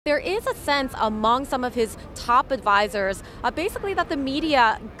There is a sense among some of his top advisors, basically that the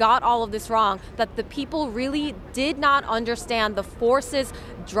media got all of this wrong, that the people really did not understand the forces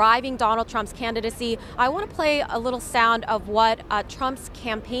driving Donald Trump's candidacy. I want to play a little sound of what Trump's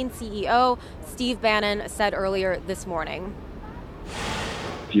campaign CEO, Steve Bannon, said earlier this morning.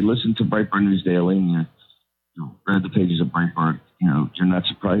 If you listen to Breitbart News Daily and you read the pages of Breitbart, you're not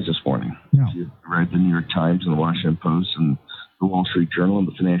surprised this morning. No. If you read the New York Times and the Washington Post and the Wall Street Journal and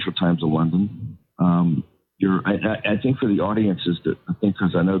the Financial Times of London, I think for the audiences that I think,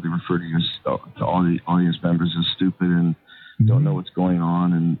 because I know they refer to you to all the audience members as stupid and don't know what's going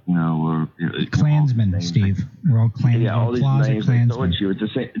on, and or Klansmen, Steve. We're all Klansmen. Yeah, all these names they throw at you. It's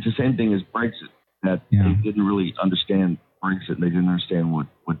the same thing as Brexit. That they didn't really understand Brexit. They didn't understand what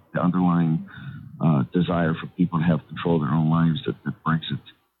the underlying desire for people to have control of their own lives that Brexit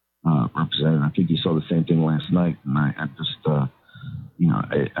represented. I think you saw the same thing last night, and I just,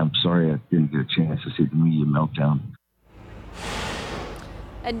 I'm sorry I didn't get a chance to see the media meltdown.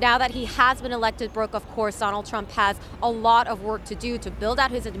 And now that he has been elected, Brooke, of course, Donald Trump has a lot of work to do to build out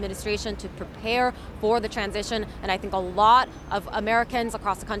his administration, to prepare for the transition. And I think a lot of Americans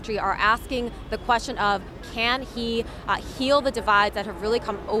across the country are asking the question of, can he heal the divides that have really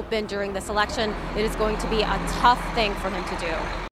come open during this election? It is going to be a tough thing for him to do.